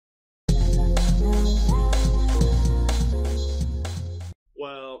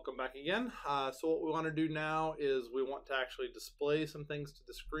welcome back again. So what we want to do now is we want to actually display some things to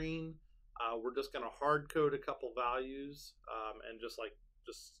the screen. We're just going to hard code a couple values and just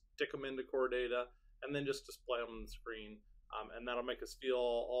stick them into core data and then just display them on the screen. And that'll make us feel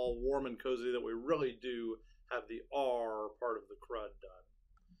all warm and cozy that we really do have the R part of the CRUD done.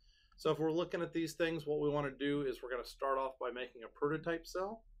 So if we're looking at these things, what we want to do is we're going to start off by making a prototype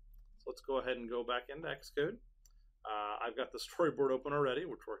cell. So let's go ahead and go back into Xcode. I've got the storyboard open already,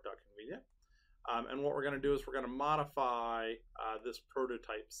 which worked out convenient. And what we're going to do is we're going to modify this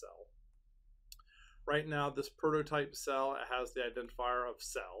prototype cell. Right now, this prototype cell has the identifier of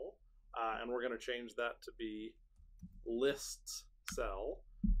cell, and we're going to change that to be list cell.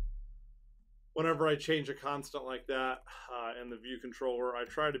 Whenever I change a constant like that in the view controller, I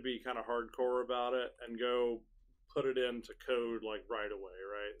try to be kind of hardcore about it and go put it into code like right away,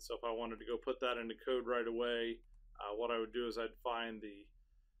 right? So if I wanted to go put that into code right away, what I would do is I'd find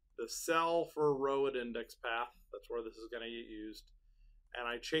the cell for row at index path. That's where this is going to get used. And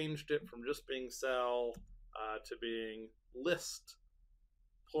I changed it from just being cell to being list,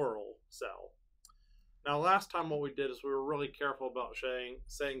 plural, cell. Now, last time what we did is we were really careful about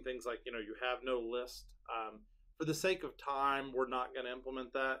saying things like, you have no list. For the sake of time, we're not going to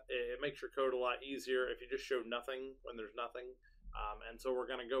implement that. It makes your code a lot easier if you just show nothing when there's nothing. And so we're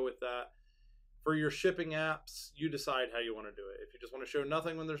going to go with that. For your shipping apps, you decide how you want to do it. If you just want to show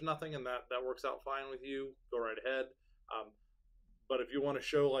nothing when there's nothing and that works out fine with you, go right ahead. But if you want to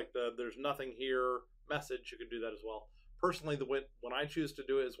show like there's nothing here message, you can do that as well. Personally, when I choose to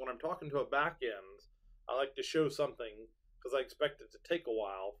do it is when I'm talking to a backend, I like to show something because I expect it to take a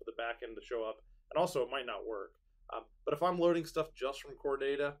while for the backend to show up. And also, it might not work. But if I'm loading stuff just from core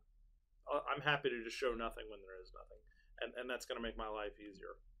data, I'm happy to just show nothing when there is nothing. And that's going to make my life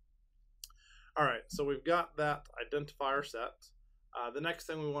easier. All right, so we've got that identifier set. The next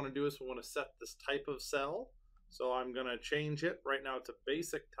thing we want to do is we want to set this type of cell. So I'm going to change it. Right now it's a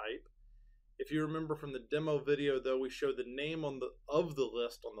basic type. If you remember from the demo video, though, we show the name of the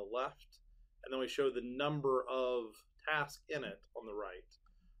list on the left, and then we show the number of tasks in it on the right.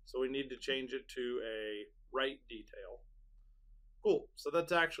 So we need to change it to a write detail. Cool. So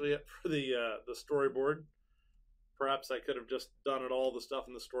that's actually it for the storyboard. Perhaps I could have just done it all the stuff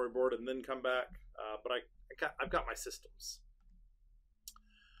in the storyboard and then come back, but I've got my systems.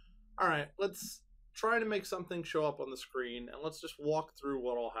 All right, let's try to make something show up on the screen, and let's just walk through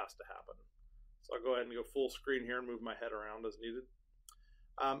what all has to happen. So I'll go ahead and go full screen here and move my head around as needed.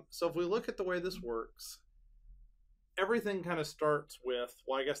 So if we look at the way this works, everything kind of starts with,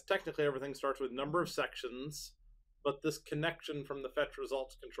 well, I guess technically everything starts with number of sections, but this connection from the fetch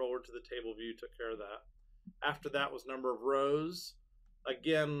results controller to the table view took care of that. After that was number of rows.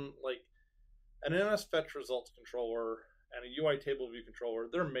 Again, like an NS fetch results controller and a UI table view controller,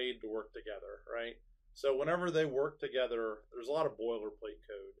 they're made to work together, right? So whenever they work together, there's a lot of boilerplate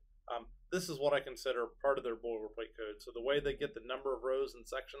code. This is what I consider part of their boilerplate code. So the way they get the number of rows and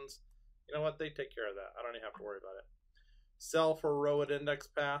sections, you know what? They take care of that. I don't even have to worry about it. Cell for row at index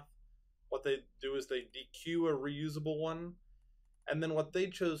path. What they do is they dequeue a reusable one. And then what they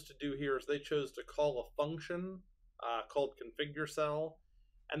chose to do here is they chose to call a function called configure cell.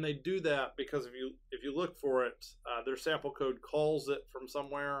 And they do that because if you look for it, their sample code calls it from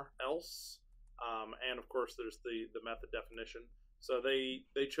somewhere else. And of course, there's the method definition. So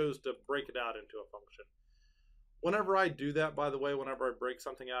they chose to break it out into a function. Whenever I do that, by the way, whenever I break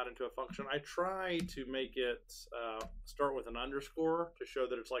something out into a function, I try to make it start with an underscore to show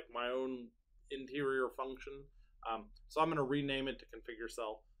that it's like my own interior function. So I'm going to rename it to configure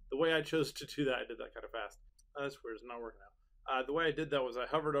cell. The way I chose to do that, I did that kind of fast. That's weird, it's not working out. The way I did that was I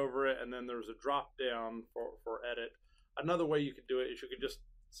hovered over it, and then there was a drop down for edit. Another way you could do it is you could just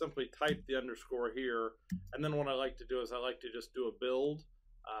simply type the underscore here, and then what I like to do is I like to just do a build.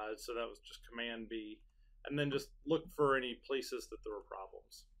 So that was just Command B, and then just look for any places that there were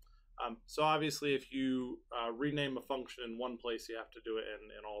problems. So obviously, if you rename a function in one place, you have to do it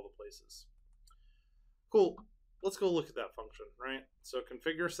in all the places. Cool. Let's go look at that function, right? So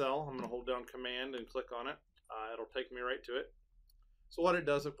configure cell, I'm going to hold down Command and click on it. It'll take me right to it. So what it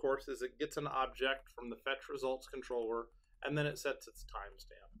does, of course, is it gets an object from the fetch results controller, and then it sets its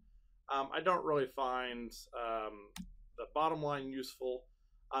timestamp. I don't really find the bottom line useful.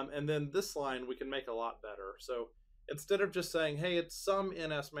 And then this line we can make a lot better. So instead of just saying, hey, it's some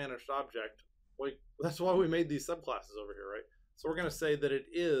NS managed object, that's why we made these subclasses over here, right? So we're going to say that it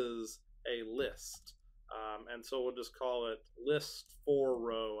is a list. And so we'll just call it list for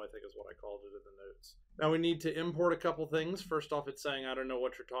row, I think is what I called it in the notes. Now we need to import a couple things. First off, it's saying I don't know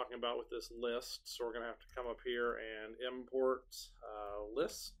what you're talking about with this list, so we're going to have to come up here and import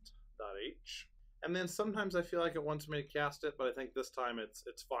list.h. And then sometimes I feel like it wants me to cast it, but I think this time it's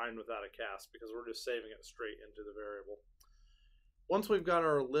fine without a cast because we're just saving it straight into the variable. Once we've got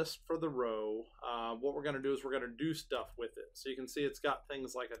our list for the row, what we're going to do is we're going to do stuff with it. So you can see it's got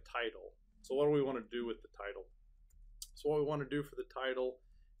things like a title. So what do we want to do with the title? So what we want to do for the title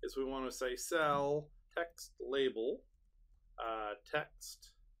is we want to say cell text label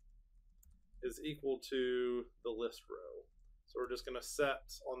text is equal to the list row. So we're just going to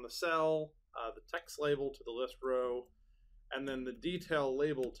set on the cell the text label to the list row, and then the detail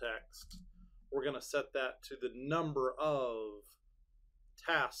label text, we're going to set that to the number of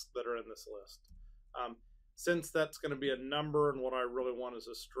tasks that are in this list. Since that's going to be a number and what I really want is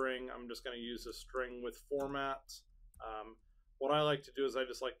a string, I'm just going to use a string with format. What I like to do is I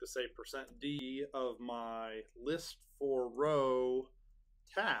just like to say %d of my list for row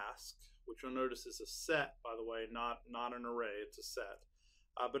task, which you'll notice is a set, by the way, not an array, it's a set.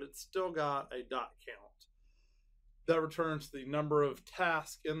 But it's still got a dot count. That returns the number of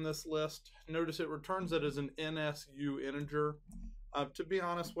tasks in this list. Notice it returns it as an NSU integer. To be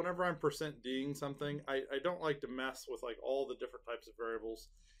honest, whenever I'm %d'ing something, I don't like to mess with like all the different types of variables.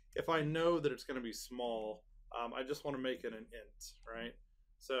 If I know that it's going to be small, I just want to make it an int, right?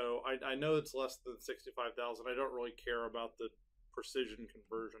 So I know it's less than 65,000. I don't really care about the precision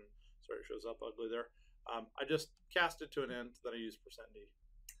conversion. Sorry, it shows up ugly there. I just cast it to an int, then I use %d.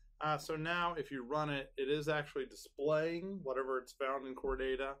 So now if you run it, it is actually displaying whatever it's found in core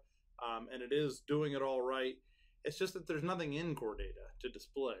data, and it is doing it all right. It's just that there's nothing in core data to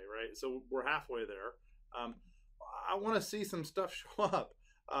display, right? So we're halfway there. I want to see some stuff show up.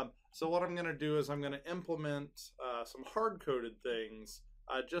 So what I'm going to do is I'm going to implement some hard-coded things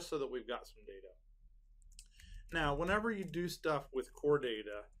just so that we've got some data. Now, whenever you do stuff with core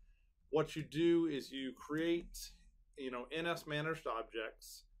data, what you do is you create, NS managed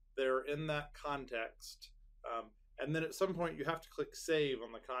objects. They're in that context, and then at some point you have to click save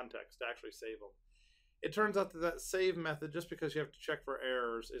on the context to actually save them. It turns out that save method, just because you have to check for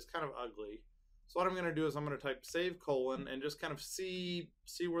errors, is kind of ugly. So what I'm going to do is I'm going to type save : and just kind of see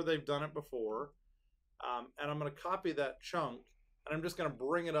where they've done it before, and I'm going to copy that chunk, and I'm just going to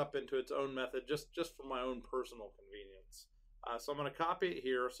bring it up into its own method just for my own personal convenience. So I'm going to copy it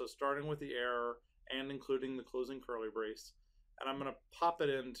here, so starting with the error and including the closing curly brace, and I'm going to pop it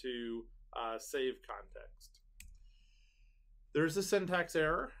into save context. There's a syntax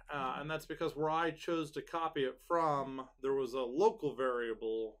error, and that's because where I chose to copy it from, there was a local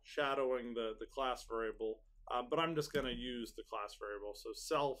variable shadowing the class variable, but I'm just going to use the class variable, so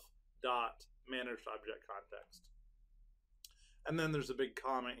self.managedObjectContext. And then there's a big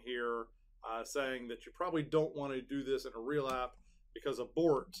comment here saying that you probably don't want to do this in a real app because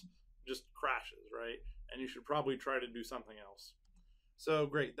abort just crashes, right? And you should probably try to do something else. So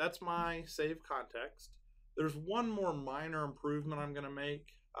great, that's my save context. There's one more minor improvement I'm going to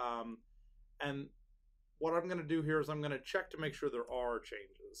make, and what I'm going to do here is I'm going to check to make sure there are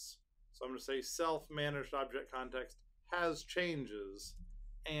changes. So I'm going to say self-managed object context has changes,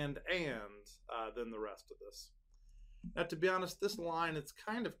 and then the rest of this. Now, to be honest, this line, it's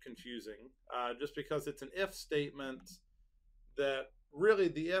kind of confusing, just because it's an if statement that really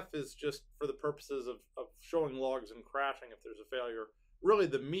the if is just for the purposes of showing logs and crashing if there's a failure. Really,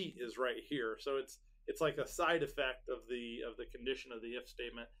 the meat is right here, so it's like a side effect of the condition of the if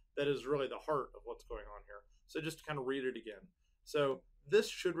statement that is really the heart of what's going on here. So just to kind of read it again. So this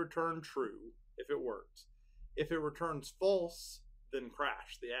should return true if it works. If it returns false, then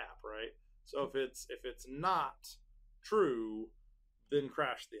crash the app, right? So if it's not true, then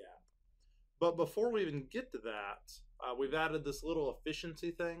crash the app. But before we even get to that, we've added this little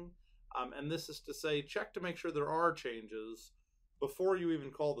efficiency thing, and this is to say check to make sure there are changes before you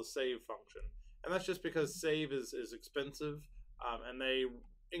even call the save function. And that's just because save is expensive, and they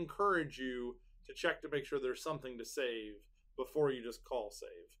encourage you to check to make sure there's something to save before you just call save.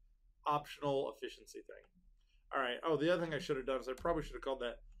 Optional efficiency thing. All right. Oh, the other thing I should have done is I probably should have called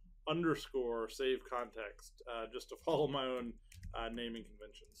that underscore save context, just to follow my own naming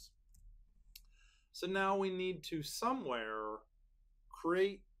conventions. So now we need to somewhere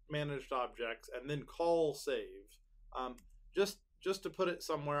create managed objects and then call save. Just to put it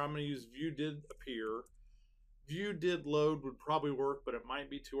somewhere, I'm going to use view did appear. View did load would probably work, but it might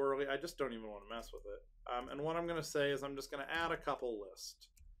be too early. I just don't even want to mess with it. And what I'm going to say is I'm just going to add a couple lists.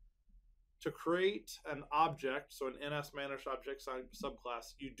 To create an object, so an NS managed object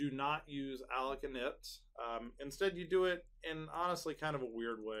subclass, you do not use alloc init. Instead, you do it in honestly kind of a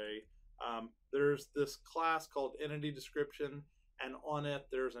weird way. There's this class called entity description, and on it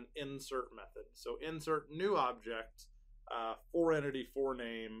there's an insert method. So insert new object, for entity, for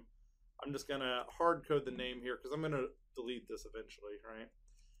name. I'm just going to hard code the name here because I'm going to delete this eventually, right?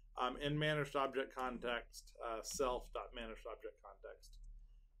 In managed object context, self.managedObjectContext.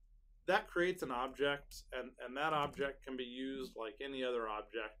 That creates an object, and that object can be used like any other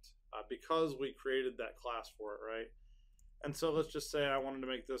object because we created that class for it, right? And so let's just say I wanted to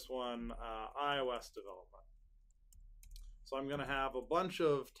make this one iOS development. So I'm going to have a bunch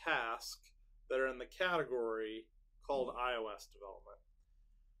of tasks that are in the category called iOS development.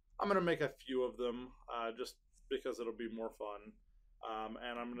 I'm going to make a few of them just because it'll be more fun.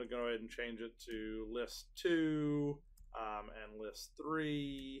 And I'm going to go ahead and change it to list 2 and list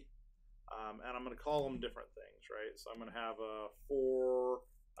 3. And I'm going to call them different things, right? So I'm going to have a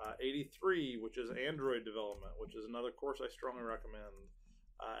 483, which is Android development, which is another course I strongly recommend.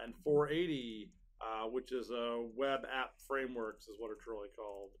 And 480, which is a web app frameworks, is what it's really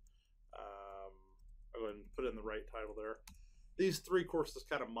called. I'll go ahead and put in the right title there. These 3 courses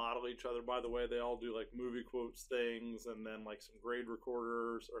kind of model each other, by the way. They all do like movie quotes things and then like some grade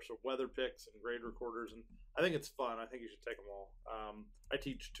recorders or some weather picks and grade recorders. And I think it's fun. I think you should take them all. I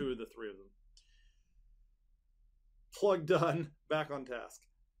teach 2 of the 3 of them. Plug done, back on task.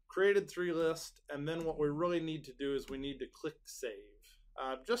 Created 3 list, and then what we really need to do is we need to click save.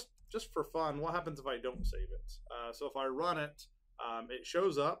 Just for fun, what happens if I don't save it? So if I run it, it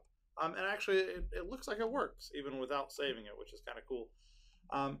shows up. And actually, it looks like it works, even without saving it, which is kind of cool.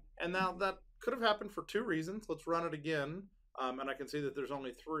 And now that could have happened for 2 reasons. Let's run it again, and I can see that there's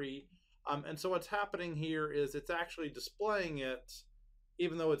only 3. And so what's happening here is it's actually displaying it,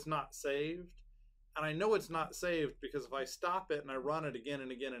 even though it's not saved. And I know it's not saved because if I stop it and I run it again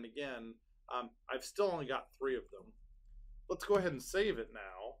and again and again, I've still only got 3 of them. Let's go ahead and save it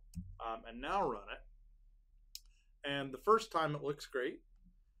now, and now run it. And the first time it looks great.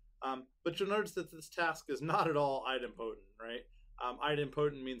 But you'll notice that this task is not at all idempotent, right?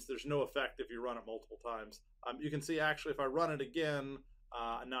 Idempotent means there's no effect if you run it multiple times. You can see actually if I run it again,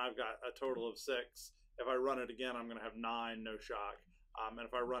 now I've got a total of 6. If I run it again, I'm going to have 9, no shock. And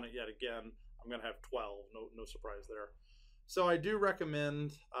if I run it yet again, I'm going to have 12, no surprise there. So I do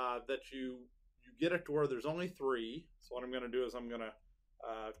recommend that you get it to where there's only 3. So what I'm going to do is I'm going to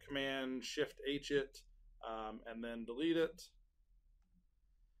Command Shift H it, and then delete it.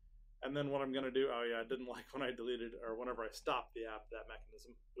 And then what I'm going to do, oh yeah, I didn't like when I deleted or whenever I stopped the app, that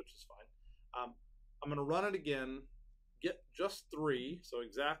mechanism, which is fine. I'm going to run it again, get just 3, so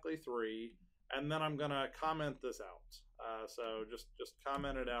exactly 3, and then I'm going to comment this out. So just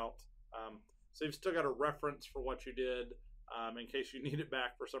comment it out. So you've still got a reference for what you did in case you need it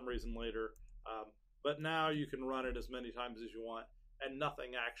back for some reason later. But now you can run it as many times as you want, and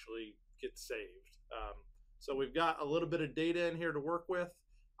nothing actually gets saved. So we've got a little bit of data in here to work with.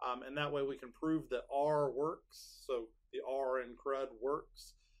 And that way we can prove that R works, so the R in CRUD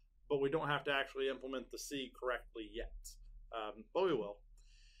works, but we don't have to actually implement the C correctly yet, but we will.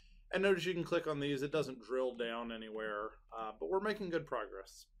 And notice you can click on these, it doesn't drill down anywhere, but we're making good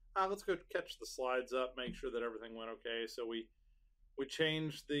progress. Let's go catch the slides up, make sure that everything went okay. So we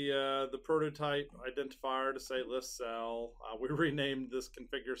changed the prototype identifier to say list cell. We renamed this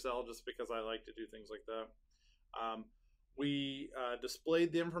configure cell just because I like to do things like that. We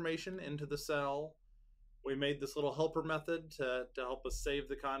displayed the information into the cell. We made this little helper method to help us save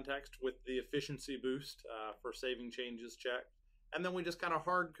the context with the efficiency boost for saving changes checked. And then we just kind of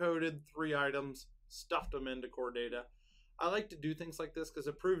hard-coded 3 items, stuffed them into core data. I like to do things like this because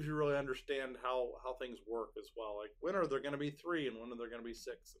it proves you really understand how things work as well. Like when are there going to be 3 and when are there going to be 6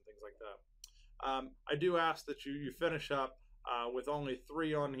 and things like that. I do ask that you finish up with only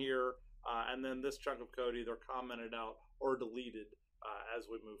 3 on here, and then this chunk of code either commented out or deleted as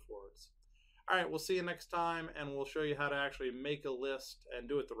we move forwards. All right, we'll see you next time, and we'll show you how to actually make a list and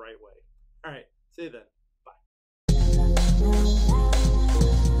do it the right way. All right, see you then.